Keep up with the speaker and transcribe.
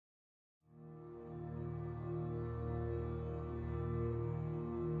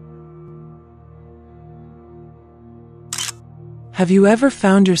Have you ever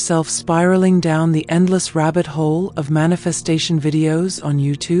found yourself spiraling down the endless rabbit hole of manifestation videos on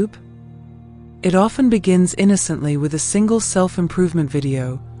YouTube? It often begins innocently with a single self-improvement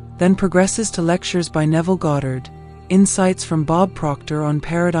video, then progresses to lectures by Neville Goddard, insights from Bob Proctor on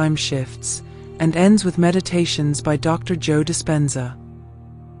paradigm shifts, and ends with meditations by Dr. Joe Dispenza.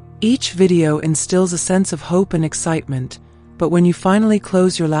 Each video instills a sense of hope and excitement, but when you finally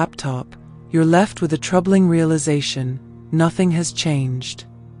close your laptop, you're left with a troubling realization: nothing has changed.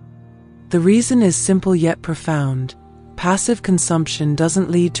 The reason is simple yet profound. Passive consumption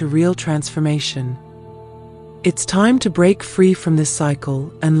doesn't lead to real transformation. It's time to break free from this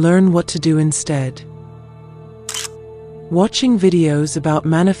cycle and learn what to do instead. Watching videos about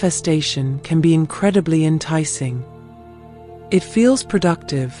manifestation can be incredibly enticing. It feels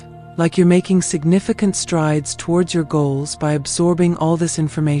productive, like you're making significant strides towards your goals by absorbing all this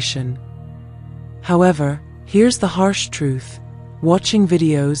information. However, here's the harsh truth: watching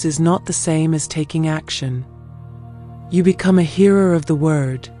videos is not the same as taking action. You become a hearer of the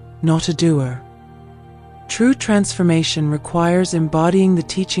word, not a doer. True transformation requires embodying the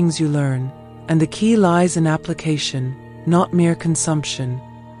teachings you learn, and the key lies in application, not mere consumption.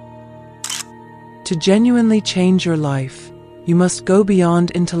 To genuinely change your life, you must go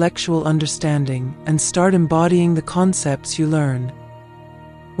beyond intellectual understanding and start embodying the concepts you learn.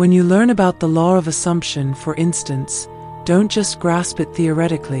 When you learn about the law of assumption, for instance, don't just grasp it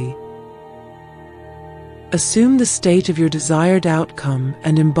theoretically. Assume the state of your desired outcome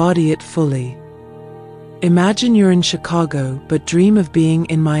and embody it fully. Imagine you're in Chicago but dream of being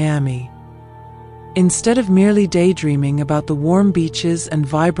in Miami. Instead of merely daydreaming about the warm beaches and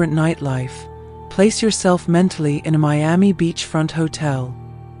vibrant nightlife, place yourself mentally in a Miami beachfront hotel.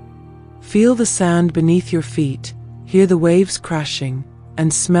 Feel the sand beneath your feet, hear the waves crashing,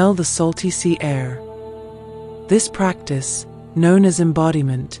 and smell the salty sea air. This practice, known as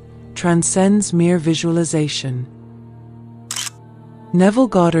embodiment, transcends mere visualization. Neville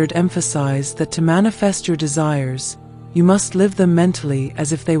Goddard emphasized that to manifest your desires, you must live them mentally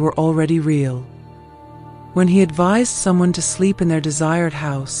as if they were already real. When he advised someone to sleep in their desired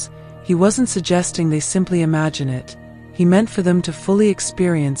house, he wasn't suggesting they simply imagine it. He meant for them to fully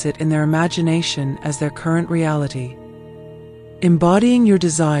experience it in their imagination as their current reality. Embodying your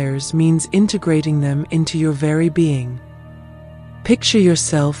desires means integrating them into your very being. Picture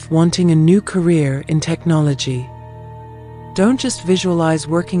yourself wanting a new career in technology. Don't just visualize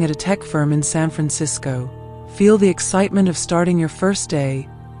working at a tech firm in San Francisco. Feel the excitement of starting your first day,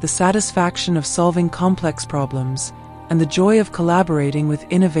 the satisfaction of solving complex problems, and the joy of collaborating with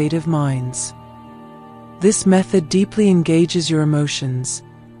innovative minds. This method deeply engages your emotions,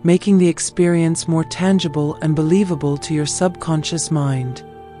 making the experience more tangible and believable to your subconscious mind.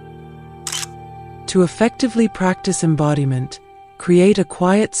 To effectively practice embodiment, create a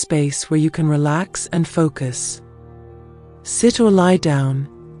quiet space where you can relax and focus. Sit or lie down,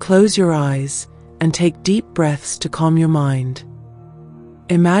 close your eyes, and take deep breaths to calm your mind.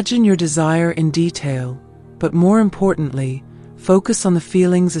 Imagine your desire in detail, but more importantly, focus on the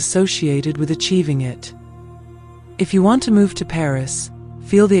feelings associated with achieving it. If you want to move to Paris,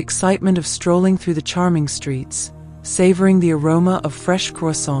 feel the excitement of strolling through the charming streets, savoring the aroma of fresh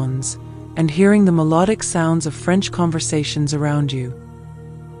croissants, and hearing the melodic sounds of French conversations around you.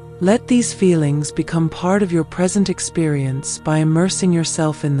 Let these feelings become part of your present experience by immersing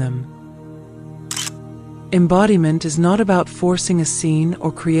yourself in them. Embodiment is not about forcing a scene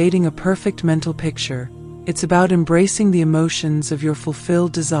or creating a perfect mental picture. It's about embracing the emotions of your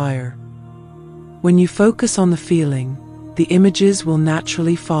fulfilled desire. When you focus on the feeling, the images will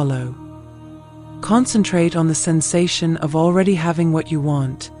naturally follow. Concentrate on the sensation of already having what you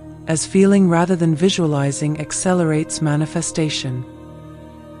want, as feeling rather than visualizing accelerates manifestation.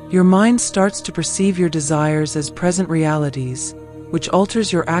 Your mind starts to perceive your desires as present realities, which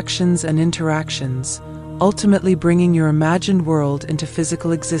alters your actions and interactions, ultimately bringing your imagined world into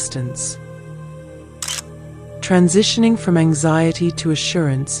physical existence. Transitioning from anxiety to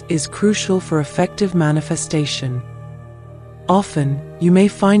assurance is crucial for effective manifestation. Often, you may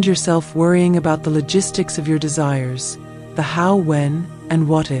find yourself worrying about the logistics of your desires, the how, when, and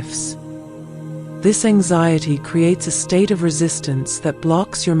what-ifs. This anxiety creates a state of resistance that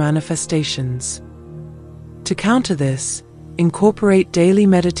blocks your manifestations. To counter this, incorporate daily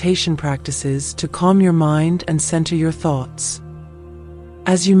meditation practices to calm your mind and center your thoughts.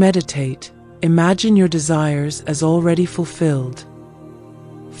 As you meditate, imagine your desires as already fulfilled.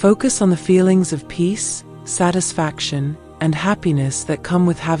 Focus on the feelings of peace, satisfaction, and happiness that come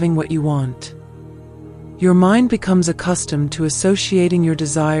with having what you want. Your mind becomes accustomed to associating your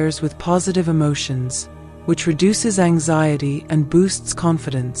desires with positive emotions, which reduces anxiety and boosts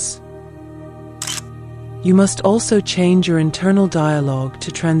confidence. You must also change your internal dialogue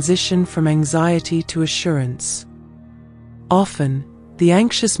to transition from anxiety to assurance. Often, the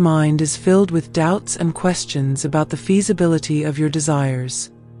anxious mind is filled with doubts and questions about the feasibility of your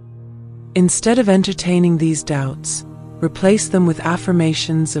desires. Instead of entertaining these doubts, replace them with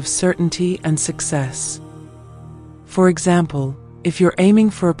affirmations of certainty and success. For example, if you're aiming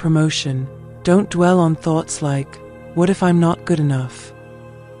for a promotion, don't dwell on thoughts like, "What if I'm not good enough?"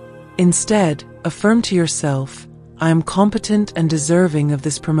 Instead, affirm to yourself, "I am competent and deserving of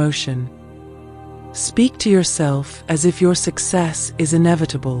this promotion." Speak to yourself as if your success is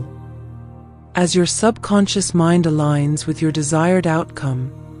inevitable. As your subconscious mind aligns with your desired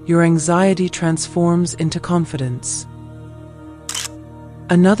outcome, your anxiety transforms into confidence.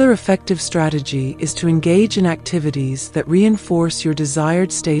 Another effective strategy is to engage in activities that reinforce your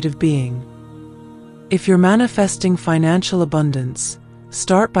desired state of being. If you're manifesting financial abundance,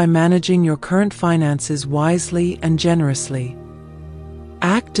 start by managing your current finances wisely and generously.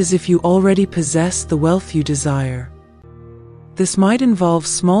 Act as if you already possess the wealth you desire. This might involve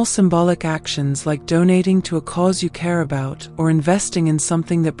small symbolic actions like donating to a cause you care about or investing in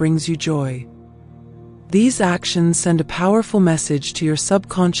something that brings you joy. These actions send a powerful message to your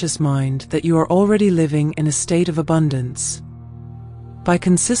subconscious mind that you are already living in a state of abundance. By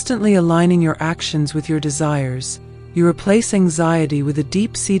consistently aligning your actions with your desires, you replace anxiety with a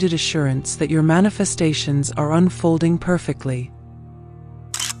deep-seated assurance that your manifestations are unfolding perfectly.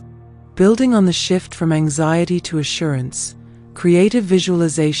 Building on the shift from anxiety to assurance, creative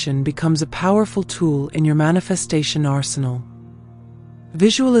visualization becomes a powerful tool in your manifestation arsenal.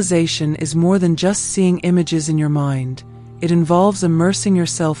 Visualization is more than just seeing images in your mind. It involves immersing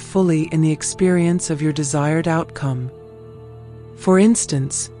yourself fully in the experience of your desired outcome. For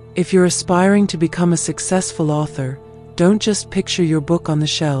instance, if you're aspiring to become a successful author, don't just picture your book on the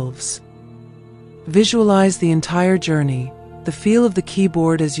shelves. Visualize the entire journey, the feel of the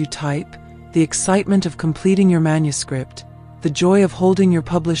keyboard as you type, the excitement of completing your manuscript, the joy of holding your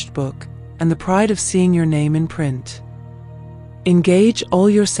published book, and the pride of seeing your name in print. Engage all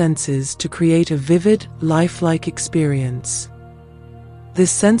your senses to create a vivid, lifelike experience.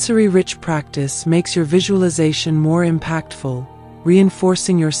 This sensory-rich practice makes your visualization more impactful,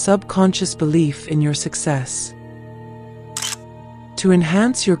 reinforcing your subconscious belief in your success. To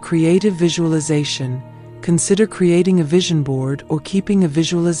enhance your creative visualization, consider creating a vision board or keeping a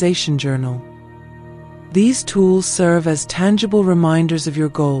visualization journal. These tools serve as tangible reminders of your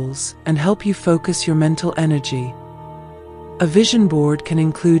goals and help you focus your mental energy. A vision board can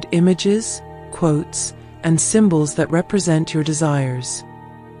include images, quotes, and symbols that represent your desires.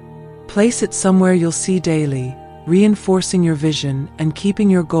 Place it somewhere you'll see daily, reinforcing your vision and keeping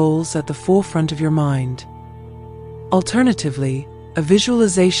your goals at the forefront of your mind. Alternatively, a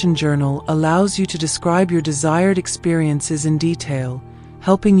visualization journal allows you to describe your desired experiences in detail,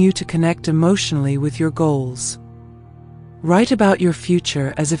 helping you to connect emotionally with your goals. Write about your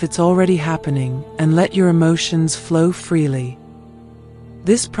future as if it's already happening and let your emotions flow freely.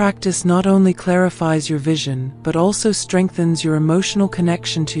 This practice not only clarifies your vision but also strengthens your emotional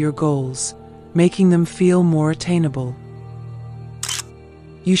connection to your goals, making them feel more attainable.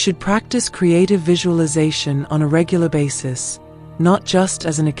 You should practice creative visualization on a regular basis, not just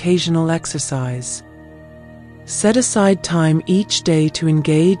as an occasional exercise. Set aside time each day to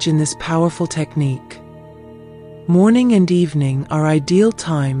engage in this powerful technique. Morning and evening are ideal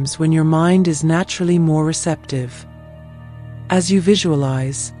times when your mind is naturally more receptive. As you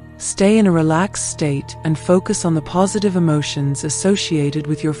visualize, stay in a relaxed state and focus on the positive emotions associated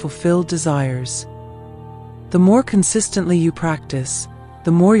with your fulfilled desires. The more consistently you practice,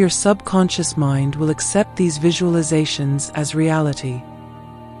 the more your subconscious mind will accept these visualizations as reality.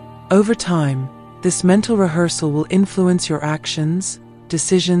 Over time, this mental rehearsal will influence your actions,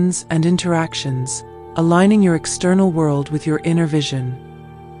 decisions, and interactions, aligning your external world with your inner vision.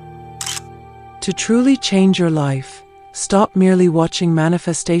 To truly change your life, stop merely watching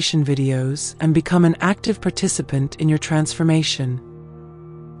manifestation videos and become an active participant in your transformation.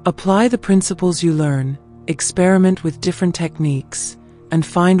 Apply the principles you learn, experiment with different techniques, and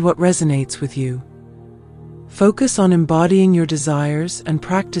find what resonates with you. Focus on embodying your desires and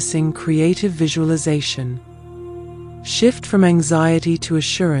practicing creative visualization. Shift from anxiety to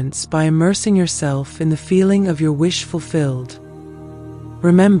assurance by immersing yourself in the feeling of your wish fulfilled.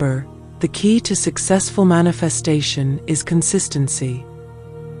 Remember, the key to successful manifestation is consistency.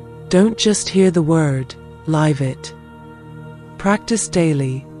 Don't just hear the word, live it. Practice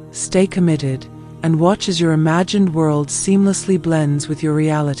daily, stay committed, and watch as your imagined world seamlessly blends with your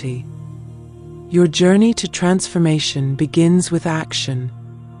reality. Your journey to transformation begins with action.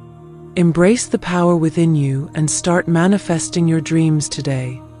 Embrace the power within you and start manifesting your dreams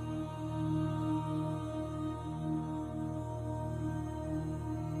today.